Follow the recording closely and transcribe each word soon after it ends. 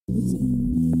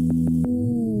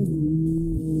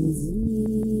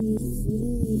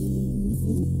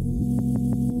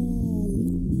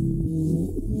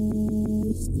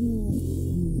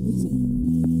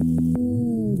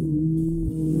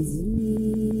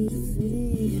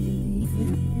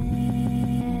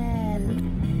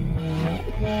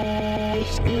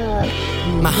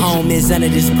My home is under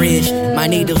this bridge, my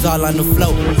needles all on the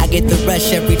float. I get the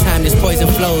rush every time this poison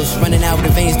flows, running out the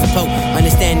veins to poke.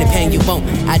 Understand the pain you won't,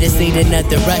 I just need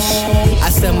another rush. I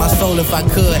sell my soul if I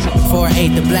could, for an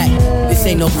eighth of black. This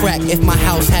ain't no crack, if my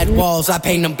house had walls, I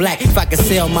paint them black. If I could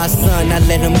sell my son, I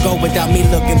let him go without me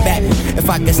looking back. If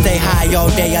I could stay high all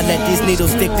day, I let these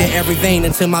needles stick to every vein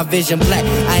until my vision black.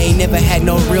 I ain't never had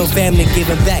no real family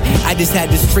giving back, I just had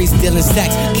the streets dealing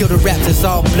sacks. Kill the raps, it's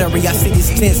all blurry, I see these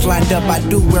tents lined up, I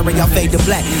do worry, I'll fade to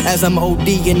black. As I'm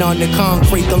ODing on the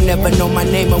concrete, don't never know my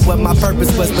name or what my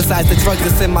purpose was besides the drugs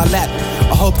that's in my lap.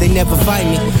 I hope they never find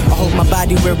me, I hope my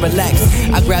body will relax.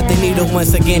 I grab the needle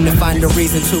once again to find a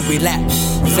reason to relapse.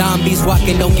 Zombies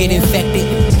walking, don't get infected.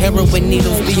 Heroin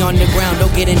needles be on the ground,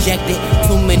 don't get injected.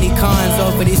 Too many cons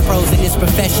over these pros in this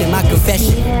profession. My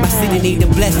confession, my city need a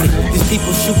blessing. These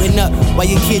people shooting up while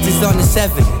your kids is on the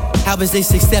 7. How is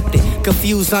this accepted?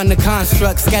 Confused on the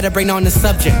construct, scatterbrain on the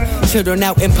subject. Children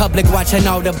out in public watching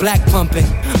all the black pumping.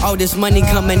 All this money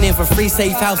coming in for free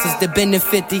safe houses to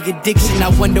benefit the addiction. I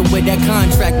wonder where that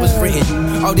contract was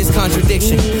written. All this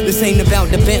contradiction. This ain't about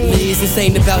the Bentleys, this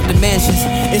ain't about the mansions.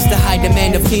 It's the high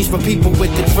demand of teens for people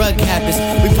with the drug habits.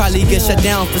 We probably get shut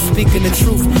down for speaking the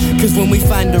truth, cause when we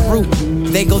find the root,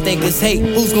 they gon' think it's hate.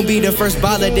 Who's gon' be the first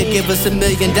baller to give us $1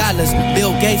 million?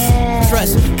 Bill Gates.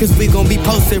 Trust, cause we gon' be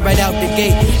posted right out the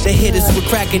gate. They hit us with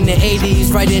crack in the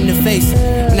 80s, right in the face.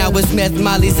 Now it's meth,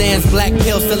 Molly, Zans, black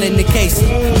pill still in the case.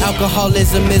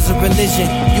 Alcoholism is a religion,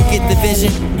 you get the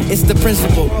vision? It's the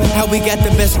principle, how we got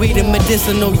the best weed and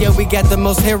medicinal. Yeah, we got the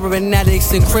most heroin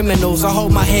addicts and criminals. I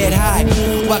hold my head high,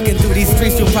 walking through these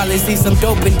streets you'll probably see some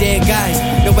dope and dead guys.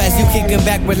 No, as you kicking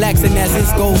back, relaxing as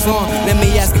this goes on, let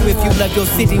me ask you if you love your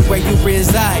city where you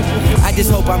reside. I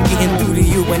just hope I'm getting through to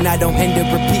you and I don't end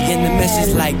up repeating the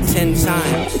message like 10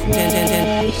 times. 10,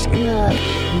 10,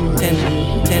 10, 10,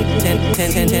 10, 10,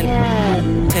 10,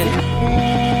 10, 10, 10.